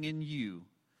something in you.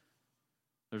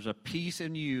 There's a piece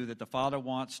in you that the Father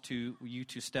wants you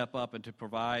to step up and to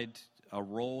provide a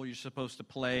role you're supposed to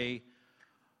play,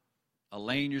 a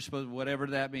lane you're supposed to, whatever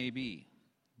that may be.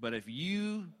 But if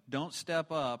you don't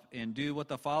step up and do what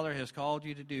the Father has called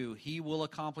you to do, He will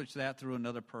accomplish that through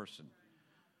another person.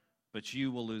 But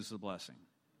you will lose the blessing.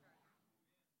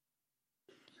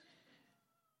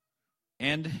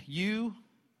 And you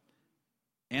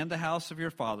and the house of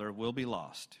your father will be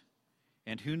lost.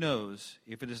 And who knows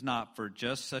if it is not for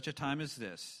just such a time as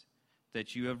this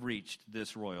that you have reached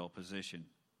this royal position.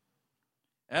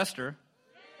 Esther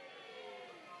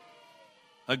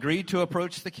agreed to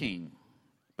approach the king,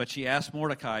 but she asked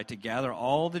Mordecai to gather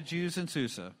all the Jews in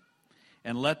Susa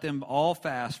and let them all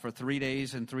fast for 3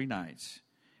 days and 3 nights.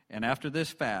 And after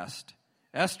this fast,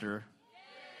 Esther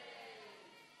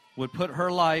would put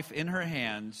her life in her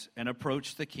hands and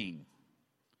approach the king.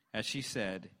 As she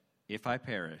said, if I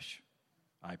perish,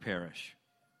 I perish.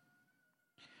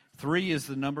 3 is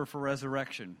the number for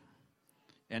resurrection.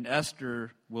 And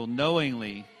Esther will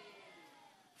knowingly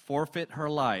forfeit her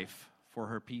life for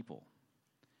her people.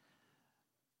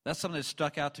 That's something that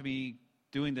stuck out to me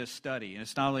doing this study. And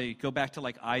it's not only, go back to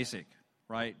like Isaac,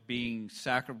 right? Being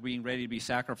ready to be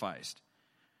sacrificed.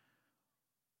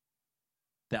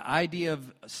 The idea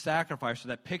of sacrifice, or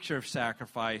that picture of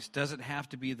sacrifice, doesn't have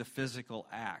to be the physical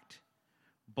act.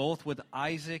 Both with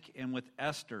Isaac and with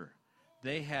Esther,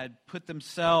 they had put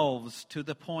themselves to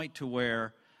the point to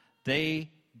where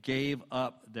they gave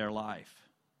up their life.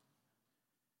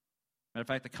 Matter of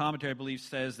fact, the commentary, I believe,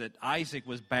 says that Isaac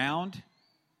was bound.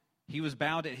 He was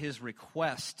bound at his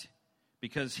request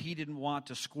because he didn't want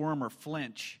to squirm or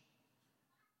flinch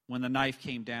when the knife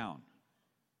came down.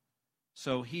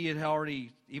 So he had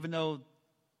already, even though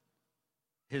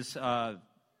his the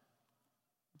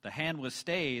hand was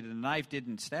stayed and the knife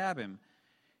didn't stab him,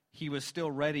 he was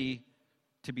still ready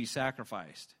to be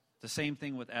sacrificed. The same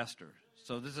thing with Esther.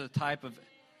 So this is a type of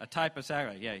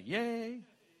sacrifice. Yeah, yay.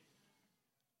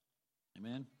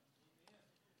 Amen.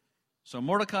 So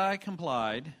Mordecai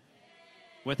complied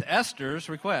with Esther's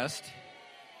request,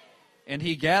 and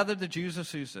he gathered the Jews of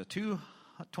Susa,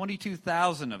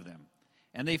 22,000 of them.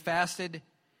 And they fasted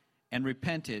and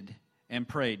repented and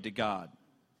prayed to God.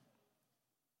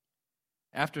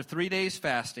 After 3 days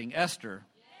fasting, Esther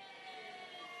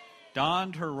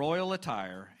donned her royal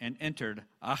attire and entered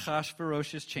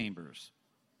Ahasuerus's chambers.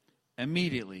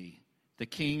 Immediately, the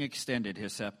king extended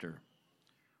his scepter.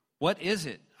 What is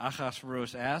it?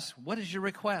 Ahasuerus asked. What is your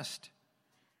request?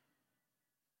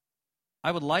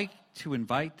 I would like to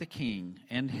invite the king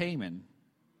and Haman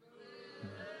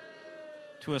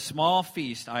to a small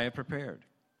feast I have prepared.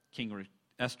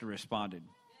 Esther responded.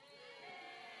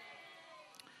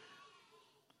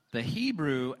 The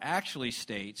Hebrew actually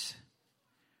states,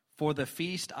 for the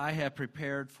feast I have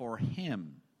prepared for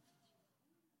him.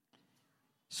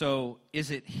 So,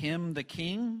 is it him the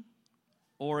king,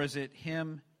 or is it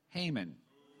him Haman?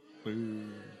 Boo.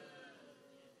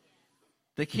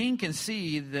 The king can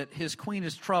see that his queen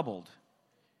is troubled,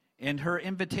 and her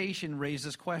invitation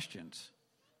raises questions.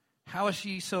 How is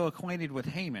she so acquainted with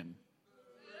Haman?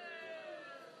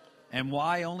 And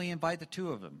why only invite the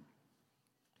two of them?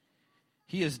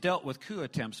 He has dealt with coup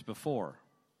attempts before.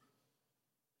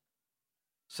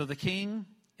 So the king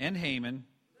and Haman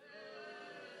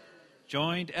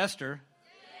joined Esther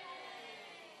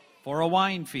for a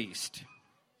wine feast.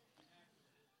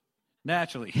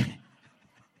 Naturally,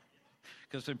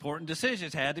 because important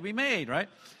decisions had to be made, right?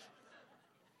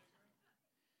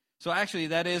 So actually,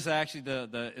 that is actually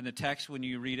the in the text when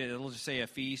you read it, it'll just say a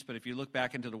feast, but if you look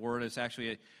back into the word, it's actually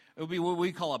it would be what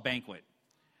we call a banquet.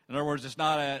 In other words, it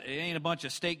ain't a bunch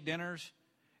of steak dinners.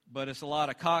 but it's a lot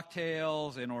of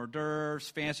cocktails and hors d'oeuvres.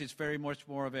 Fancy, it's very much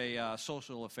more of a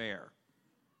social affair.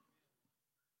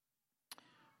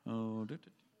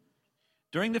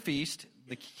 During the feast,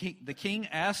 the king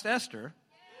asked Esther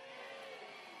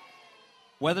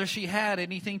whether she had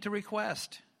anything to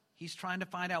request. He's trying to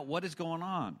find out what is going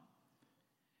on.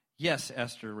 Yes,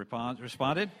 Esther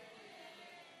responded.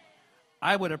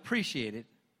 I would appreciate it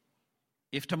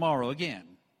if tomorrow again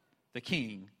the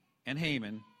king and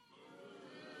Haman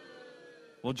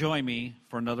will join me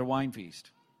for another wine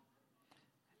feast.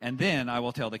 And then I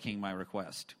will tell the king my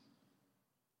request.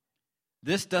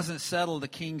 This doesn't settle the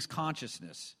king's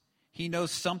consciousness. He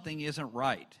knows something isn't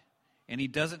right, and he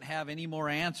doesn't have any more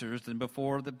answers than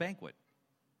before the banquet.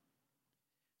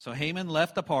 So Haman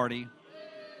left the party,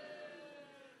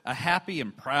 a happy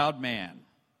and proud man.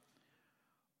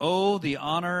 Oh, the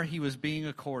honor he was being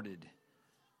accorded.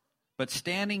 But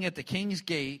standing at the king's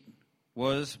gate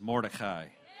was Mordecai,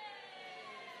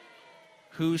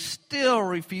 who still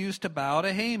refused to bow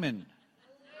to Haman.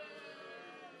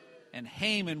 And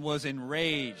Haman was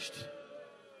enraged.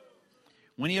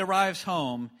 When he arrives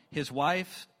home, his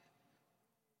wife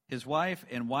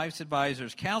and wife's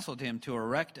advisors counseled him to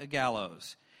erect a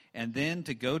gallows and then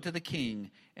to go to the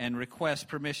king and request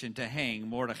permission to hang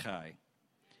Mordecai.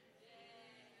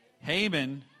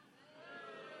 Haman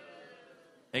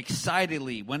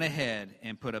excitedly went ahead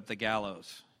and put up the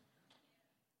gallows.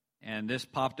 And this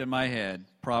popped in my head,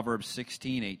 Proverbs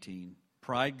 16:18.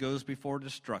 Pride goes before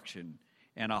destruction,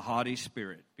 and a haughty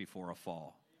spirit before a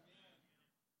fall.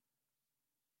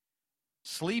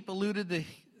 Sleep eluded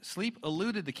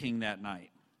the king that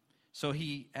night, so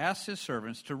he asked his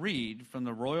servants to read from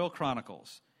the royal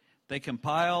chronicles. They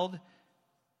complied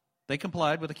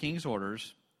with the king's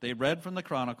orders. They read from the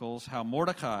chronicles how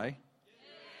Mordecai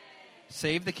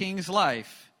saved the king's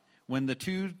life when the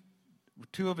two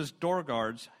of his door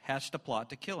guards hatched a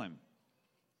plot to kill him.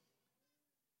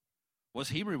 Was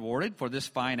he rewarded for this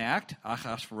fine act?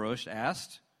 Ahasuerus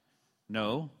asked.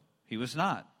 No, he was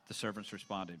not, the servants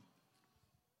responded.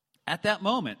 At that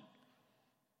moment,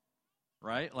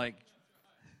 right? Like,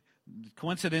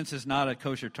 coincidence is not a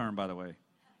kosher term, by the way.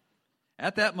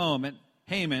 At that moment,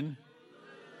 Haman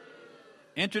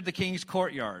entered the king's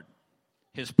courtyard.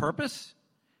 His purpose?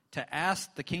 To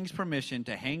ask the king's permission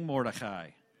to hang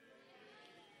Mordecai.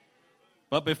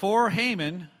 But before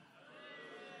Haman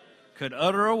could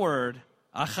utter a word,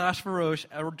 Ahasuerus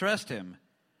addressed him.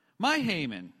 My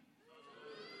Haman,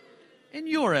 in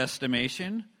your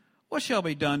estimation, what shall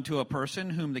be done to a person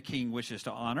whom the king wishes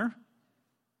to honor?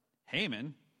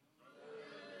 Haman,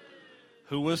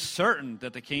 who was certain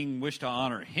that the king wished to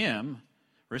honor him,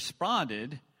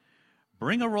 responded,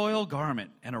 bring a royal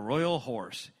garment and a royal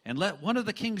horse, and let one of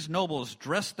the king's nobles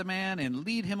dress the man and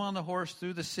lead him on the horse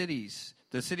through the city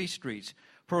streets,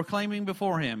 proclaiming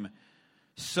before him,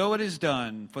 so it is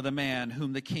done for the man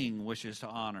whom the king wishes to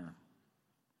honor.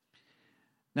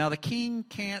 Now the king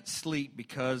can't sleep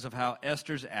because of how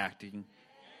Esther's acting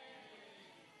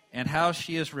and how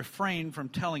she has refrained from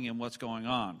telling him what's going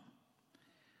on.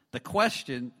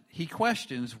 He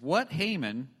questions what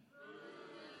Haman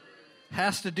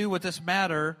has to do with this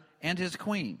matter and his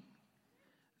queen.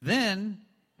 Then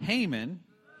Haman,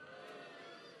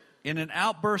 in an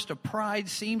outburst of pride,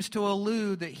 seems to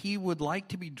allude that he would like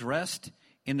to be dressed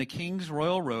in the king's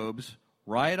royal robes,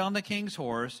 ride on the king's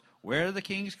horse, wear the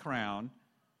king's crown.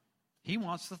 He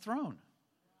wants the throne.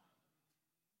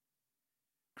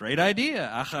 Great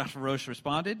idea, Ahasuerus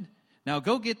responded. Now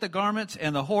go get the garments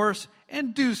and the horse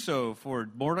and do so for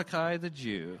Mordecai the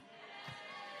Jew.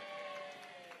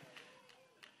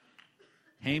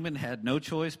 Haman had no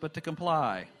choice but to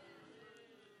comply.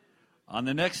 On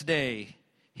the next day,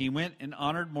 he went and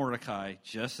honored Mordecai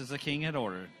just as the king had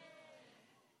ordered,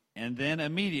 and then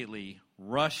immediately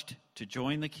rushed to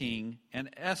join the king and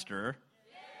Esther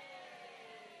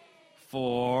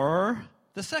for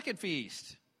the second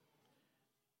feast.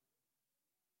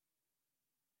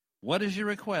 What is your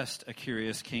request? A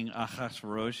curious King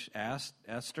Ahasuerus asked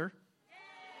Esther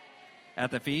at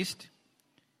the feast.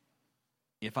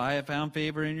 If I have found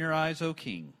favor in your eyes, O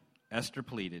king, Esther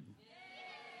pleaded,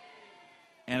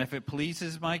 and if it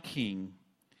pleases my king,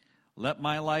 let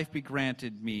my life be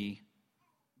granted me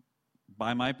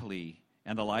by my plea,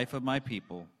 and the life of my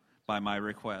people by my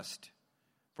request.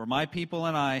 For my people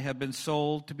and I have been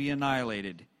sold to be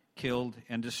annihilated, killed,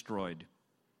 and destroyed.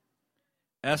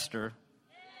 Esther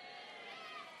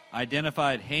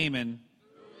identified Haman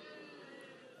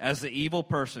as the evil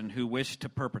person who wished to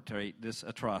perpetrate this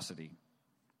atrocity.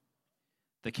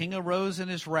 The king arose in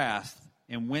his wrath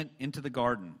and went into the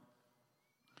garden.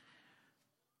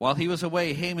 While he was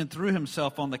away, Haman threw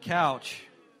himself on the couch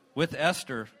with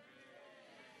Esther,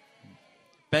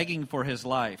 begging for his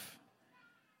life.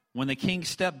 When the king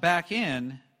stepped back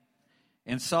in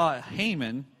and saw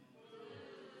Haman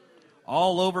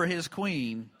all over his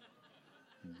queen,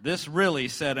 this really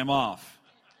set him off.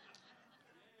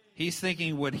 He's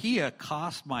thinking, would he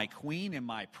accost my queen in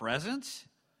my presence?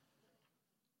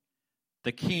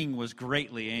 The king was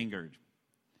greatly angered.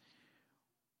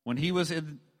 When he was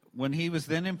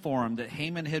then informed that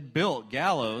Haman had built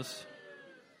gallows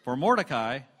for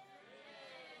Mordecai,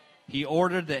 he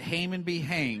ordered that Haman be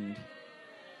hanged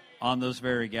on those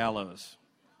very gallows.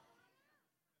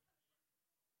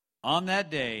 On that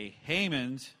day,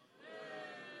 Haman's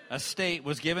estate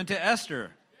was given to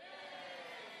Esther,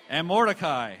 and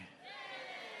Mordecai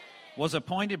was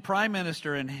appointed prime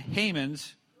minister in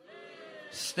Haman's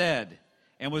stead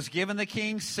and was given the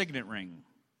king's signet ring.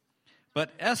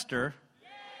 But Esther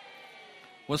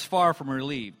was far from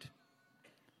relieved.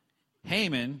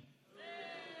 Haman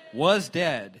was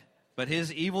dead, but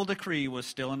his evil decree was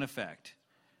still in effect.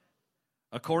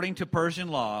 According to Persian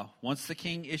law, once the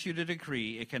king issued a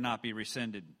decree, it cannot be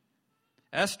rescinded.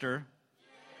 Esther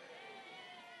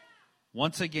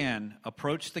once again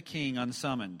approached the king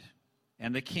unsummoned,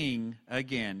 and the king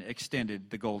again extended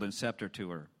the golden scepter to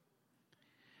her.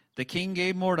 The king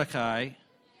gave Mordecai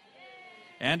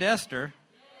and Esther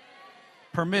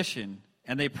permission,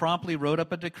 and they promptly wrote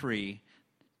up a decree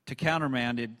that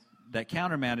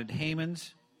countermanded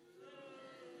Haman's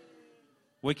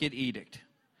wicked edict.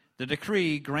 The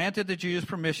decree granted the Jews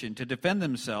permission to defend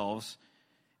themselves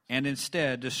and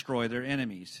instead destroy their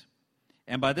enemies.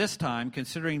 And by this time,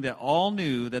 considering that all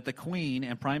knew that the queen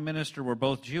and prime minister were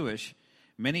both Jewish,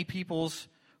 many peoples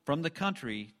from the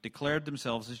country declared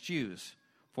themselves as Jews,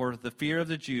 for the fear of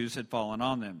the Jews had fallen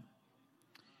on them.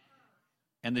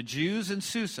 And the Jews in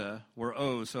Susa were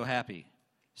oh so happy.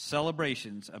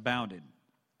 Celebrations abounded.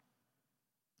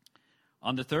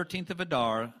 On the 13th of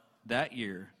Adar that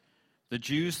year, the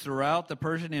Jews throughout the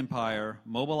Persian Empire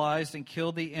mobilized and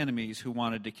killed the enemies who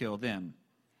wanted to kill them.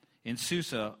 In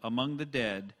Susa, among the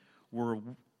dead, were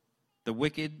the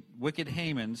wicked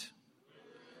Haman's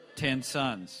 10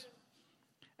 sons.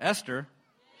 Esther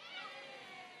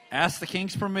asked the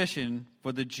king's permission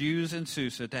for the Jews in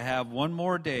Susa to have one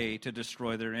more day to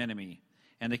destroy their enemy,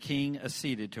 and the king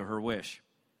acceded to her wish.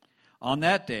 On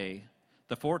that day,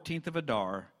 the 14th of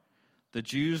Adar, the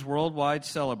Jews worldwide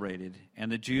celebrated,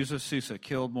 and the Jews of Susa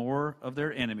killed more of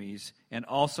their enemies and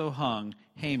also hung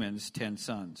Haman's 10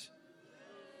 sons.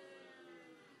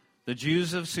 The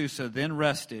Jews of Susa then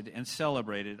rested and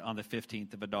celebrated on the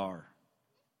 15th of Adar.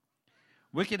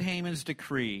 Wicked Haman's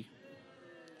decree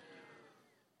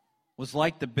was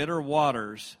like the bitter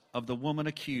waters of the woman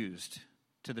accused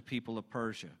to the people of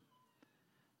Persia.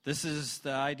 This is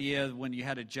the idea when you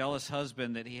had a jealous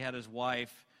husband that he had his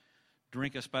wife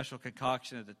drink a special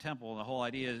concoction at the temple. And the whole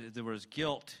idea is there was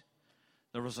guilt.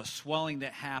 There was a swelling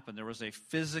that happened. There was a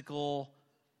physical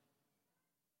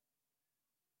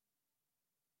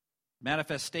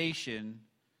manifestation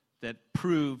that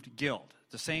proved guilt.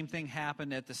 The same thing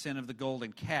happened at the sin of the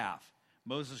golden calf.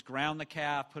 Moses ground the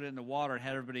calf, put it in the water, and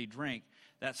had everybody drink.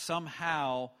 That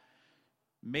somehow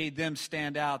made them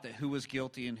stand out that who was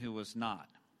guilty and who was not.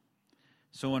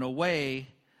 So in a way,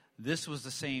 this was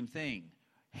the same thing.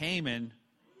 Haman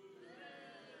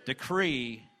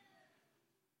decree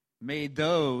made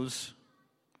those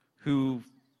who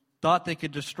thought they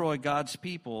could destroy God's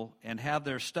people and have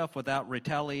their stuff without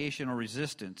retaliation or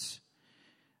resistance.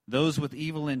 Those with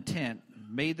evil intent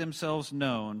made themselves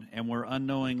known and were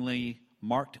unknowingly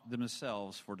marked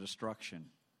themselves for destruction.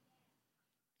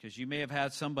 Because you may have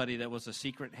had somebody that was a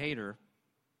secret hater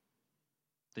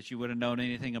that you would have known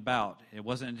anything about. It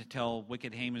wasn't until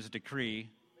wicked Haman's decree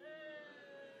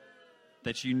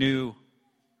that you knew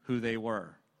who they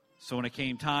were. So when it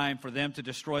came time for them to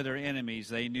destroy their enemies,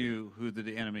 they knew who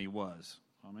the enemy was.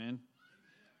 Amen.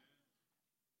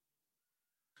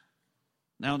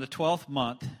 Now in the 12th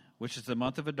month, which is the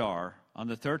month of Adar, on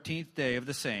the 13th day of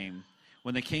the same,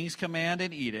 when the king's command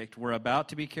and edict were about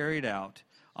to be carried out,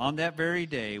 on that very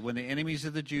day, when the enemies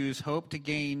of the Jews hoped to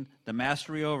gain the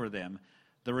mastery over them,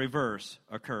 the reverse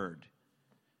occurred.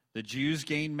 The Jews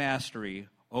gained mastery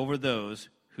over those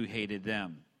who hated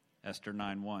them. Esther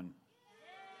 9:1.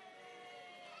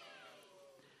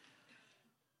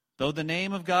 Though the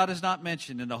name of God is not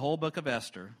mentioned in the whole book of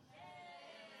Esther,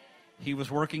 he was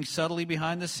working subtly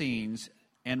behind the scenes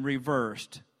and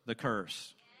reversed the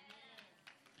curse.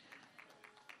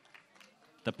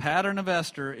 The pattern of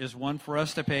Esther is one for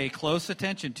us to pay close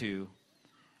attention to,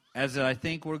 as I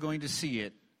think we're going to see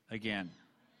it again.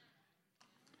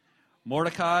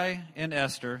 Mordecai and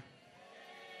Esther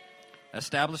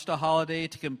established a holiday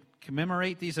to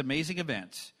commemorate these amazing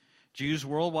events. Jews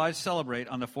worldwide celebrate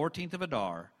on the 14th of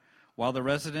Adar, while the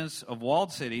residents of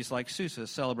walled cities like Susa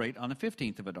celebrate on the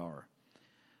 15th of Adar.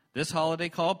 This holiday,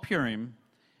 called Purim,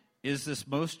 is this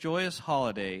most joyous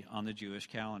holiday on the Jewish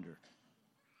calendar.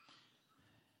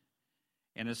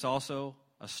 And it's also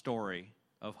a story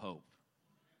of hope.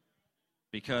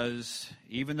 Because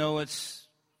even though it's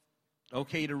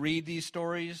okay to read these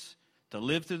stories, to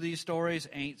live through these stories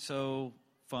ain't so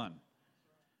fun.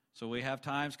 So we have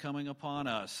times coming upon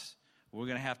us. We're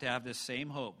going to have this same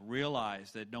hope.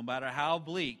 Realize that no matter how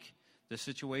bleak the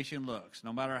situation looks,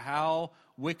 no matter how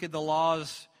wicked the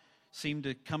laws seem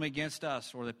to come against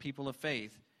us or the people of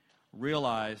faith,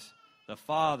 realize the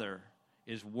Father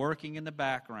is working in the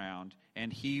background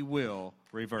and He will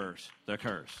reverse the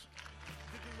curse.